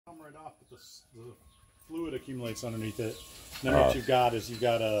right off, but the fluid accumulates underneath it. Then what you've got is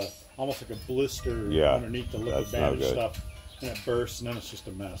almost like a blister underneath the liquid bandage stuff, and it bursts, and then it's just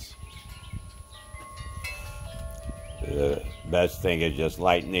a mess. The best thing is just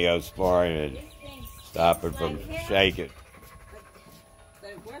light Neosporin and stop it from shaking.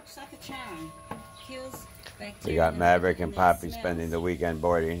 But it works like a charm. Kills bacteria. We got Maverick and Poppy spending the weekend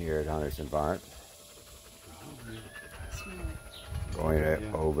boarding here at Hunterson Farm. Going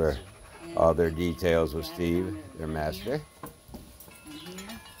over all their details with Steve, their master. And here,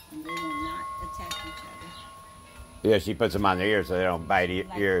 and they will not attack each other. Yeah, she puts them on their ears so they don't bite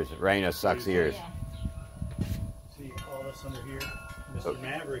ears. Raina sucks ears. See all this under here? Mr.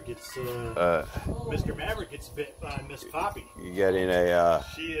 Maverick gets bit by Miss Poppy. You're getting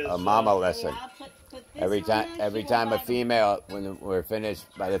a mama lesson. Every time a female, when we're finished,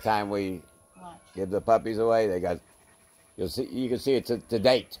 by the time we give the puppies away, you can see it to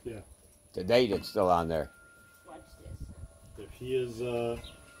date. Yeah. To date, it's still on there. Watch this. If he is,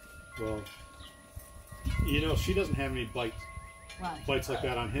 well, you know, she doesn't have any bites like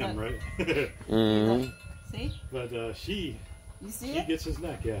that on him, right? Mm-hmm. See? But she gets his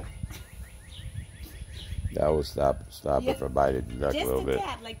neck, yeah. That will stop it from biting the neck a little bit. Just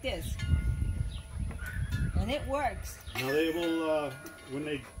a dab like this. And it works. Now they will,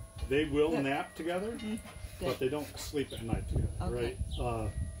 they will nap together, but they don't sleep at night together, right?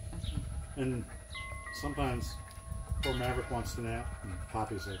 And sometimes poor Maverick wants to nap, and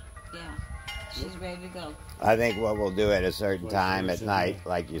Poppy's like, yeah, she's ready to go. I think what we'll do at a certain time at night,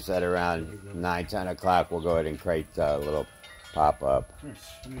 like you said, around 9, 10 o'clock, we'll go ahead and crate a little pop-up.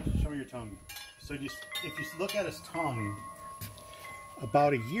 Show me your tongue. So if you look at his tongue,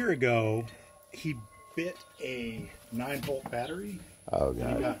 about a year ago, he bit a 9-volt battery. Oh, God.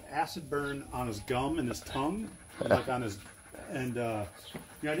 And he got acid burn on his gum and his tongue, like on his, and you know,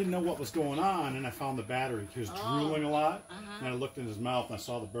 I didn't know what was going on, and I found the battery. He was drooling a lot, and I looked in his mouth, and I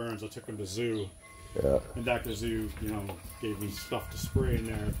saw the burns. I took him to zoo, and Dr. Zoo, you know, gave me stuff to spray in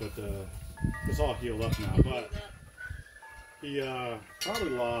there, but it's all healed up now. But he probably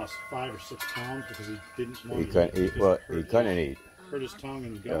lost 5 or 6 pounds because he didn't want to eat. He couldn't eat. Hurt his tongue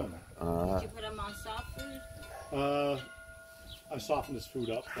and his gum. Did you put him on soft food? I softened his food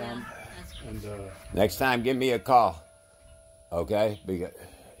up for him. And next time, give me a call, okay? Because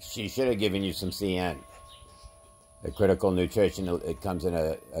she should have given you some CN. The critical nutrition, it comes in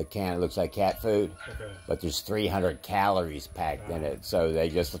a can. It looks like cat food, but there's 300 calories packed in it. So they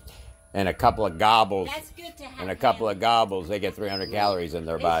just, and a couple of gobbles, that's good to have and a couple of gobbles, they get 300 calories in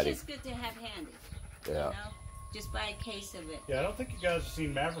their body. It's just good to have handy. Yeah. You know? Just buy a case of it. yeah, I don't think you guys have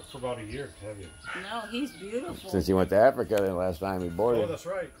seen Maverick for about a year, have you? No, he's beautiful. Since he went to Africa the last time he boarded. Oh, that's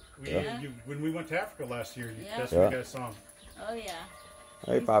right. When we went to Africa last year, that's when you guys saw him. Oh, yeah.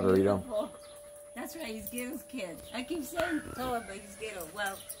 Hey, Paparito. That's right, he's Ghetto's kid. I keep saying Toa, but he's Ghetto.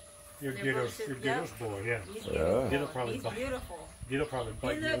 Well, You're Ghetto's boy, yeah. He's Ghetto's Ghetto boy. probably He's beautiful. Ghetto probably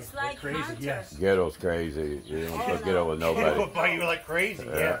bite He you looks like crazy. Hunter. Yes. Ghetto's crazy. You don't put Ghetto with Ghetto nobody. will bite you like crazy.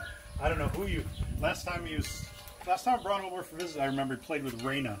 Yeah. I don't know who you. Last time I brought him over for visit, I remember he played with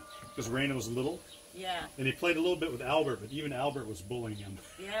Raina because Raina was little. Yeah. And he played a little bit with Albert, but even Albert was bullying him.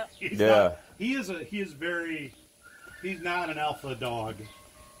 Yeah. He's not an alpha dog.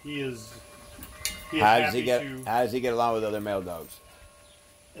 How does he get along with other male dogs?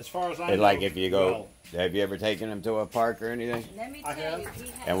 As far as I know, like if you go, have you ever taken him to a park or anything? Let me tell you, he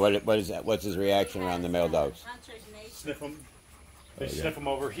has. And what's his reaction around the male dogs? Sniff him. They sniff him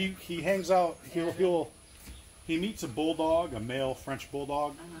over. He hangs out. He meets a bulldog, a male French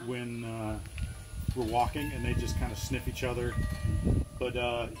bulldog, when we're walking, and they just kind of sniff each other. But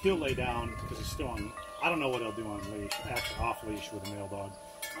he'll lay down because he's still on. I don't know what he'll do on leash, actually off leash with a male dog.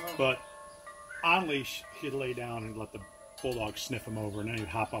 But on leash, he'd lay down and let the bulldog sniff him over, and then he'd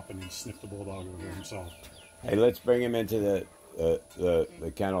hop up and he'd sniff the bulldog over himself. Hey, let's bring him into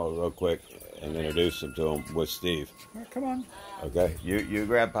the kennel real quick and introduce him to him with Steve. All right, come on. Okay, you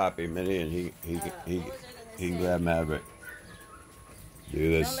grab Poppy, Minnie, and he can grab Maverick. Do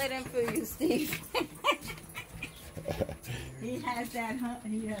this. Don't let him fool you, Steve. He has that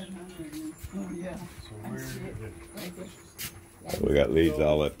hunger. Oh, yeah. So we got leads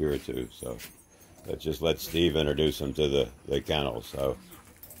all up here, too. So let's just let Steve introduce him to the kennel. So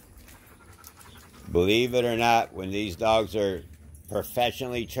believe it or not, when these dogs are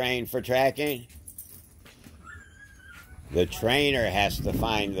professionally trained for tracking, the trainer has to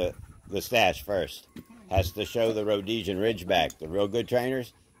find the stash first. Has to show the Rhodesian Ridgeback. The real good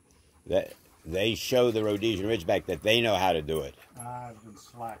trainers, that they show the Rhodesian Ridgeback that they know how to do it. I've been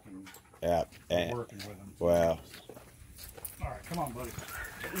slacking. Yeah. Working with them. Well, All right, come on, buddy.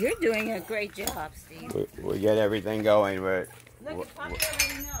 You're doing a great job, Steve. We get everything going. Look, Poppy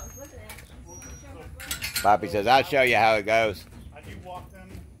already knows. Look at that. Poppy says, "I'll show you how it goes." I do walk them.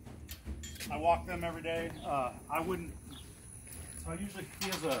 I walk them every day. I wouldn't. I usually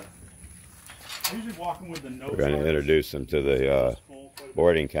I usually walk them with the nose. We're going to introduce them to the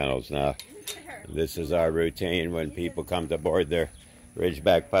boarding kennels now. This is our routine when people come to board their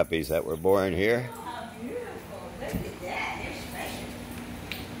Ridgeback puppies that were born here. How beautiful. Look at that.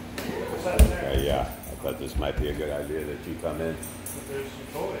 They're special. Yeah, I thought this might be a good idea that you come in. There's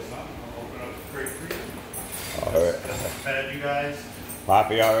some toys, huh? I'll open up the crate for you. All right. Fed you guys.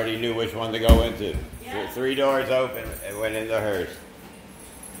 Poppy already knew which one to go into. Yeah. 3 doors open and went into hers.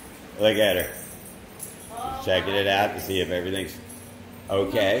 Look at her. Oh, Checking it out to see if everything's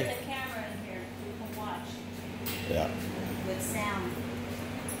okay. There's a camera in here. You can watch. Yeah. With sound.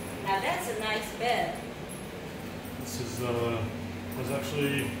 Now that's a nice bed. This is was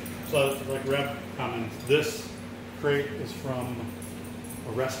actually, so like Reb commented, this crate is from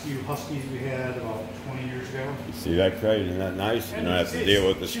a rescue husky we had about 20 years ago. You see that crate? Isn't that nice? You don't have to deal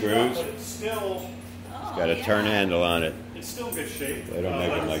with the screws. It's still, It's got a turn handle on it. it's still in good shape. They don't make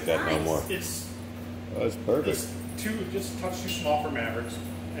them like that no more. It's Perfect. just a touch too small for Mavericks,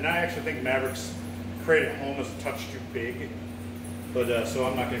 and I actually think Mavericks' crate at home is a touch too big. But so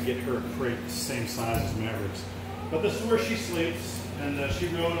I'm not going to get her a crate the same size as Mavericks. But this is where she sleeps, and she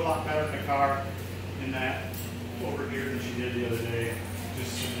rode a lot better in the car in that over here than she did the other day,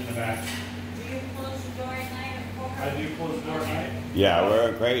 just sitting in the back. Do you close the door at night for her? I do close the door at night. Yeah,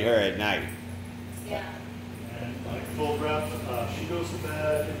 we're crate her at night. Yeah. And like full breath, she goes to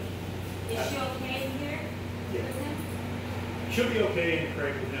bed. Is she okay in here? Yeah. With him? She'll be okay in the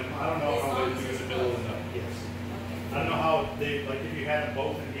crate with him. I don't know As how long they as do in it's the middle of the closed. night. Yes. Okay. I don't know how they, like if you had them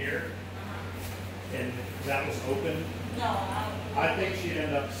both in here and that was open, No, I think she'd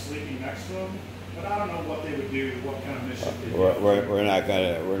end up sleeping next to him. But I don't know what they would do, what kind of mischief they do. We're not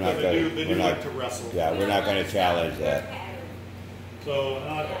gonna They do like to wrestle. Yeah, we're not gonna challenge that. So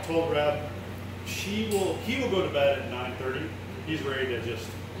I told Reb, he will go to bed at 9:30. He's ready to just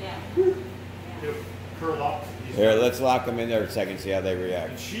he'll curl up. Here, let's lock them in there a second, see how they And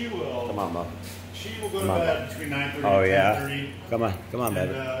react. she will. Come on, Mom. She will go to Come on, bed between 9:30 Oh and yeah. 10:30. Come on,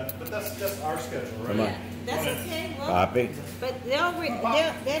 baby. But that's our schedule, right? Come on. Yeah, that's okay. Well, Poppy. but they don't forget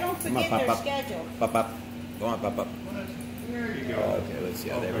Pop, their pop. schedule. Pop. Go on, pop. There you go. Okay, let's see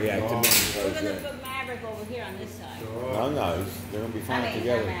how they react to me. We're gonna put Maverick over here on this side. No, they're gonna be fine I mean,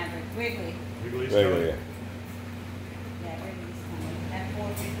 together. not Maverick, Wrigley. Wrigley's Regular. coming. Yeah, Wrigley's coming at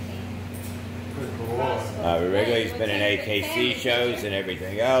 4:15. Good boy. Wrigley's been in AKC shows and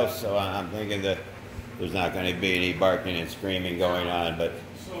everything else, so I'm thinking that there's not going to be any barking and screaming going on. But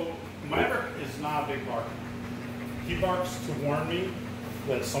So Maverick is not a big barker. He barks to warn me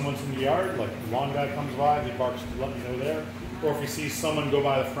that someone's in the yard, like the lawn guy comes by, he barks to let me know there. Or if he sees someone go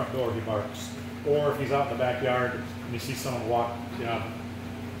by the front door, he barks. Or if he's out in the backyard and he sees someone walk,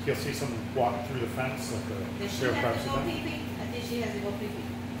 he'll see someone walk through the fence, like the Does she sheriff have to go privacy. pee-pee? I think she has to go pee-pee.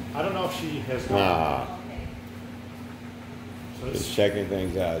 I don't know if she has gone. nah, Okay. So it's just checking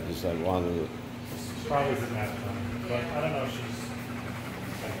things out. Just like one of the. probably her nap time. But I don't know if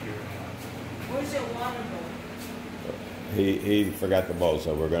she's back here or not. Where's your water bowl? He forgot the bowl,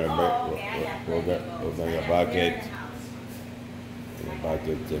 so we're gonna bring Oh, okay, I got we'll plenty of we'll bowls. bring I a got bucket. there in the house.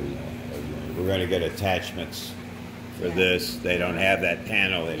 And we're gonna get attachments for this. They don't have that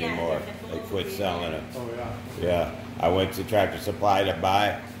panel anymore. They quit selling it. Oh yeah. Yeah, I went to Tractor Supply to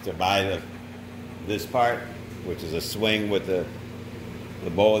buy this part, which is a swing with the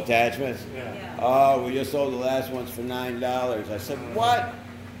bowl attachments. Yeah. Yeah. Oh, we just sold the last ones for $9. I said, what?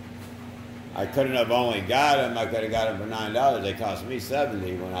 I couldn't have only got them. I could have got them for $9. They cost me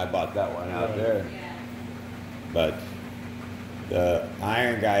 $70 when I bought that one out there. Yeah. But the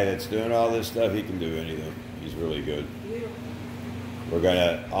iron guy that's doing all this stuff, he can do anything. He's really good. Beautiful. We're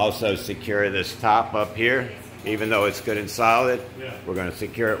gonna also secure this top up here, even though it's good and solid. Yeah. We're gonna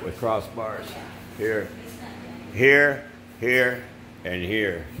secure it with crossbars. Here, here, here, and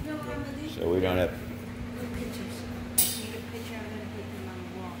here. You know what I'm gonna do? So we don't have. Good pictures. I see the picture. I'm gonna put them on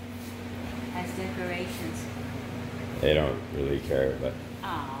the wall as decorations. They don't really care, but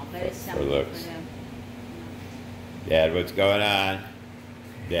Oh, but it's For something for looks. them. Dad, what's going on?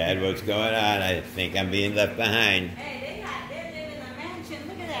 Dad, what's going on? I think I'm being left behind. Hey, they live in a mansion.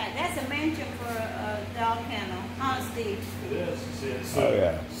 Look at that. That's a mansion for a dog kennel. Huh, Steve? It is. You see it. So, Oh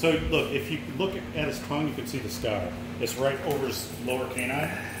yeah. So look, if you look at his tongue, you can see the scar. It's right over his lower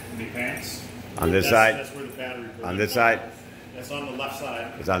canine in the pants. On this That's- side? That's where the battery. On this side? That's on the left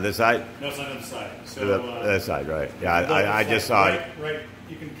side. It's on this side? No, it's on the other side. So This side, right. Yeah, I just saw it. Right,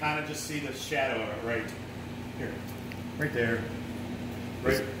 you can kind of just see the shadow of it right here. Right there.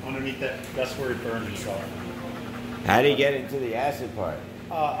 Right underneath that. That's where it burned himself. How did he get into the acid part?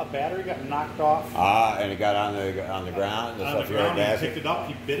 A battery got knocked off. Ah, and it got on the ground? The On the ground, he picked it up,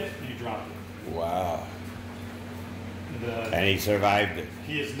 he bit it, and he dropped it. Wow. And he survived it.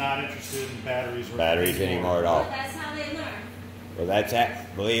 He is not interested in batteries anymore at all. But that's how they learn. Well,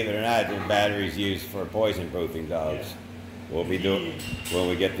 believe it or not, the batteries used for poison proofing dogs. Yeah. We'll be doing, when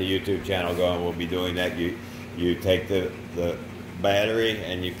we get the YouTube channel going, we'll be doing that. You take the battery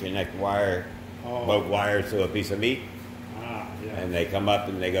and you connect both wires to a piece of meat. Yeah. And they come up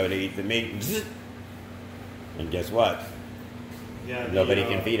and they go to eat the meat. And guess what? Yeah, nobody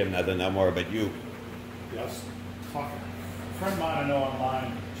can feed them nothing no more but you. Yes. A friend of mine I know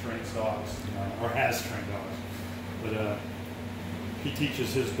online trains dogs, or has trained dogs, but he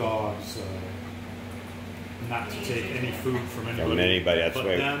teaches his dogs not to take any food from anybody. That's but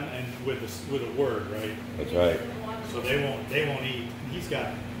right. them and with a word, right? That's right. So they won't eat. He's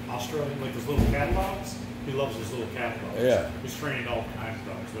got Australian, like those little cat dogs. He loves his little cat dogs. Yeah. He's trained all kinds of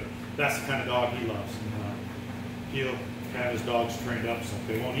dogs, but that's the kind of dog he loves. And he'll have his dogs trained up so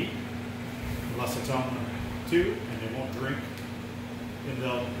they won't eat unless I tell them to, and they won't drink. And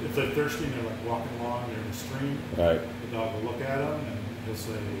if they're thirsty and they're like walking along, they're in the stream, right. The dog will look at them and he'll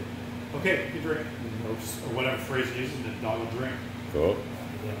say, "Okay, you drink," or whatever phrase he uses, and the dog will drink. Cool.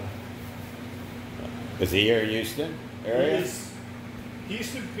 Is he here in Houston area? He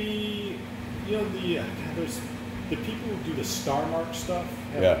used to be, there's the people who do the Star Mark stuff,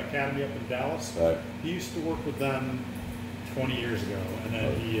 have an academy up in Dallas. Right. He used to work with them 20 years ago, and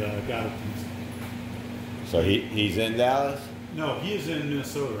then he got it. So he's in Dallas? No, he is in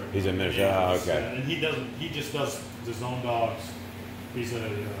Minnesota. Right He's in Minnesota. Okay. And he just does his own dogs. He's a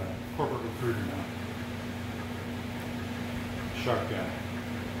corporate recruiter now. Sharp guy.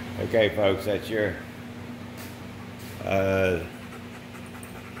 Okay, folks, that's your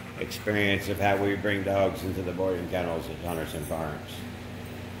experience of how we bring dogs into the boarding kennels at Hunterson Farms.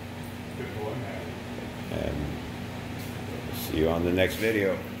 Good boy, man. And see you on the next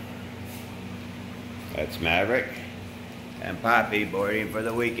video. That's Maverick and Poppy boarding for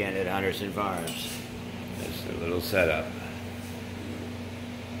the weekend at Hunterson Farms. That's a little setup.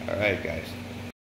 All right, guys.